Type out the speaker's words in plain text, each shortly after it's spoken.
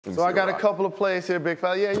So I got a couple of plays here, big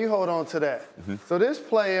fella. Yeah, you hold on to that. So this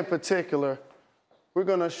play in particular, we're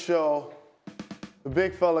going to show the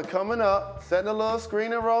big fella coming up, setting a little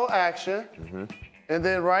screen and roll action. And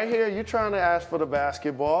then right here, you're trying to ask for the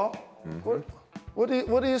basketball. What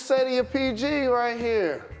do you say to your PG right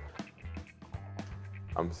here?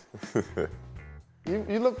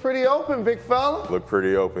 You look pretty open, big fella. Look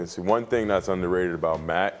pretty open. See, one thing that's underrated about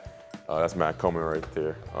Matt, that's Matt Coleman right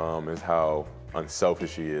there, is how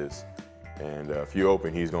unselfish he is. And if you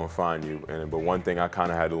open, he's gonna find you. But one thing I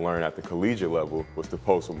kind of had to learn at the collegiate level was to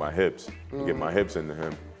post with my hips, and get my hips into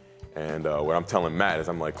him. And what I'm telling Matt is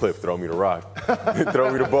I'm like, Cliff, throw me the rock,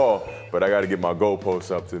 throw me the ball. But I got to get my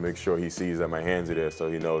goalposts up to make sure he sees that my hands are there so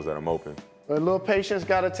he knows that I'm open. A little patience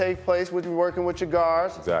got to take place with you working with your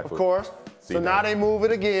guards, exactly. Of course. So now they move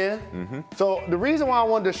it again. So the reason why I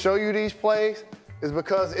wanted to show you these plays is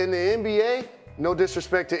because in the NBA, no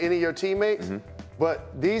disrespect to any of your teammates,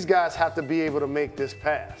 but these guys have to be able to make this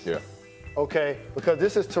pass. Yeah. Okay, because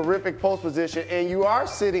this is terrific post position, and you are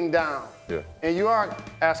sitting down. Yeah. And you are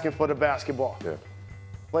asking for the basketball. Yeah.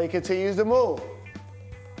 Play continues to move.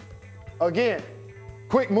 Again,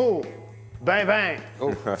 quick move. Bang, bang.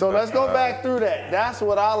 So let's go back through that. That's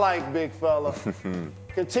what I like, big fella.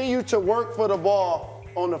 Continue to work for the ball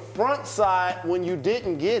on the front side when you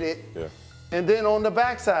didn't get it. Yeah. And then on the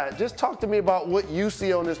backside, just talk to me about what you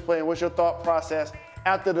see on this play and what's your thought process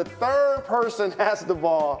after the third person has the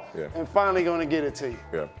ball and finally going to get it to you.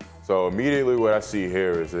 Yeah. So immediately what I see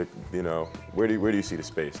here is that, where do you see the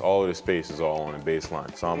space? All of the space is all on the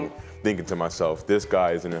baseline. So I'm thinking to myself, this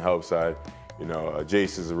guy is in the help side.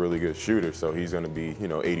 Jace is a really good shooter, so he's going to be,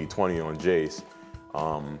 80-20 on Jace.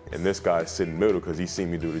 And this guy's sitting middle because he's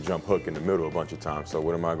seen me do the jump hook in the middle a bunch of times. So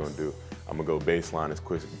what am I going to do? I'm going to go baseline as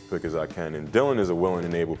quick as I can. And Dylan is a willing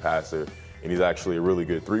and able passer, and he's actually a really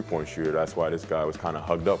good three-point shooter. That's why this guy was kind of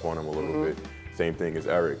hugged up on him a little bit. Same thing as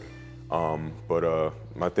Eric. But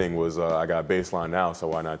my thing was I got baseline now, so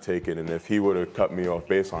why not take it? And if he would have cut me off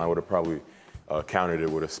baseline, I would have probably countered it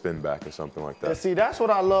with a spin back or something like that. And see, that's what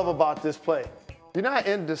I love about this play. You're not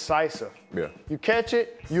indecisive. Yeah. You catch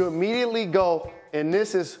it, you immediately go, and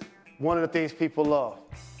this is one of the things people love.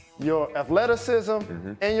 Your athleticism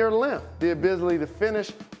and your length, the ability to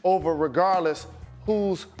finish over regardless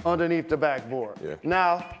who's underneath the backboard. Yeah.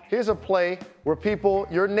 Now, here's a play where people,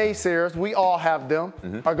 your naysayers, we all have them,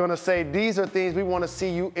 are gonna say, these are things we wanna see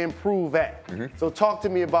you improve at. So talk to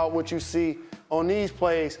me about what you see on these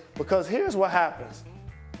plays, because here's what happens.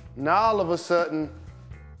 Now all of a sudden,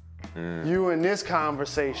 you in this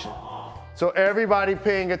conversation. So everybody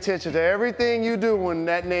paying attention to everything you do when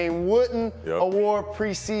that name Wooden Award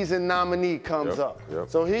preseason nominee comes up.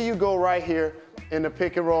 So here you go right here in the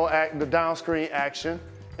pick and roll act, the down screen action,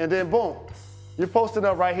 and then boom, you're posting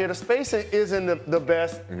up right here. The spacing isn't the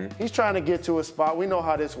best. He's trying to get to a spot. We know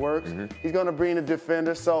how this works. He's gonna bring the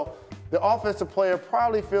defender. So the offensive player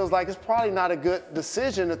probably feels like it's probably not a good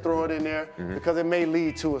decision to throw it in there because it may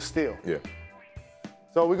lead to a steal. Yeah.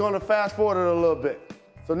 So we're gonna fast forward it a little bit.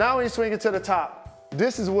 So now when you swing it to the top,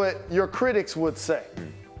 this is what your critics would say.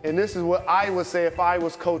 And this is what I would say if I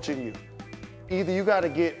was coaching you. Either you gotta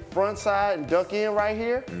get front side and duck in right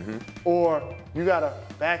here, or you gotta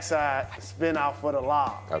backside spin out for the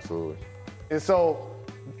lob. Absolutely. And so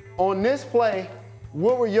on this play,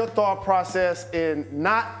 what were your thought process in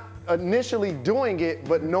not initially doing it,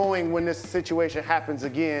 but knowing when this situation happens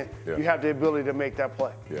again, you have the ability to make that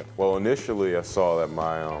play? Yeah. Well, initially I saw that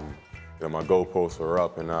my my goalposts were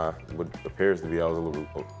up, and what appears to be I was a little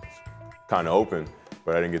kind of open,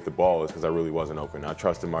 but I didn't get the ball is because I really wasn't open. I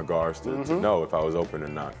trusted my guards to know if I was open or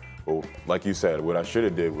not. But like you said, what I should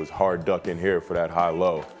have did was hard duck in here for that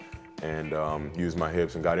high-low and use my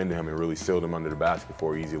hips and got into him and really sealed him under the basket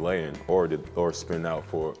for an easy lay-in or spin out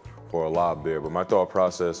for a lob there. But my thought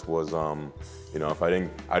process was, if I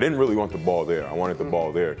didn't really want the ball there. I wanted the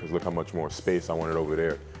ball there because look how much more space I wanted over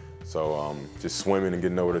there. So just swimming and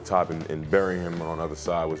getting over the top and burying him on the other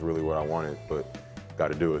side was really what I wanted, but got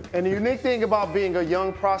to do it. And the unique thing about being a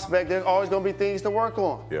young prospect, there's always going to be things to work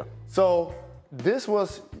on. Yeah. So this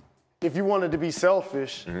was, if you wanted to be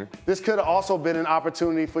selfish, this could have also been an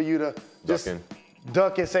opportunity for you to just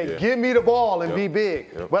duck and say, give me the ball and be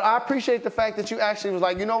big. But I appreciate the fact that you actually was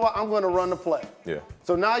like, you know what, I'm going to run the play. Yeah.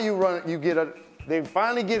 So now they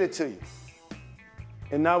finally get it to you.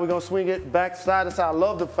 And now we're going to swing it back side to side. I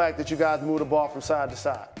love the fact that you guys move the ball from side to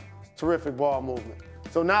side. Terrific ball movement.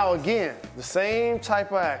 So now again, the same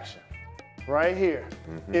type of action right here.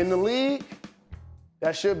 In the league,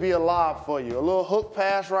 that should be a lob for you. A little hook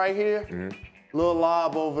pass right here, little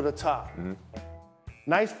lob over the top.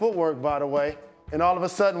 Nice footwork, by the way. And all of a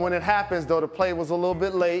sudden, when it happens, though, the play was a little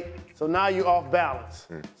bit late, so now you're off balance.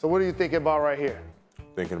 So what are you thinking about right here?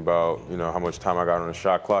 Thinking about, how much time I got on the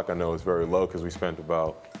shot clock. I know it's very low because we spent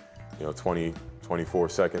about, 20, 24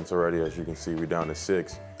 seconds already. As you can see, we're down to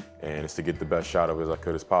 6, and it's to get the best shot of it as I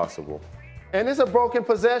could as possible. And it's a broken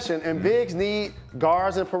possession, and bigs need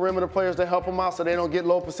guards and perimeter players to help them out so they don't get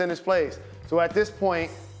low percentage plays. So at this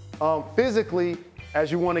point, physically,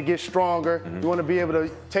 as you want to get stronger, you want to be able to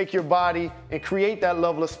take your body and create that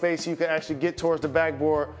level of space so you can actually get towards the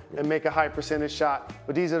backboard and make a high percentage shot.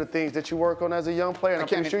 But these are the things that you work on as a young player, and I'm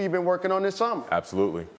pretty sure you've been working on this summer. Absolutely.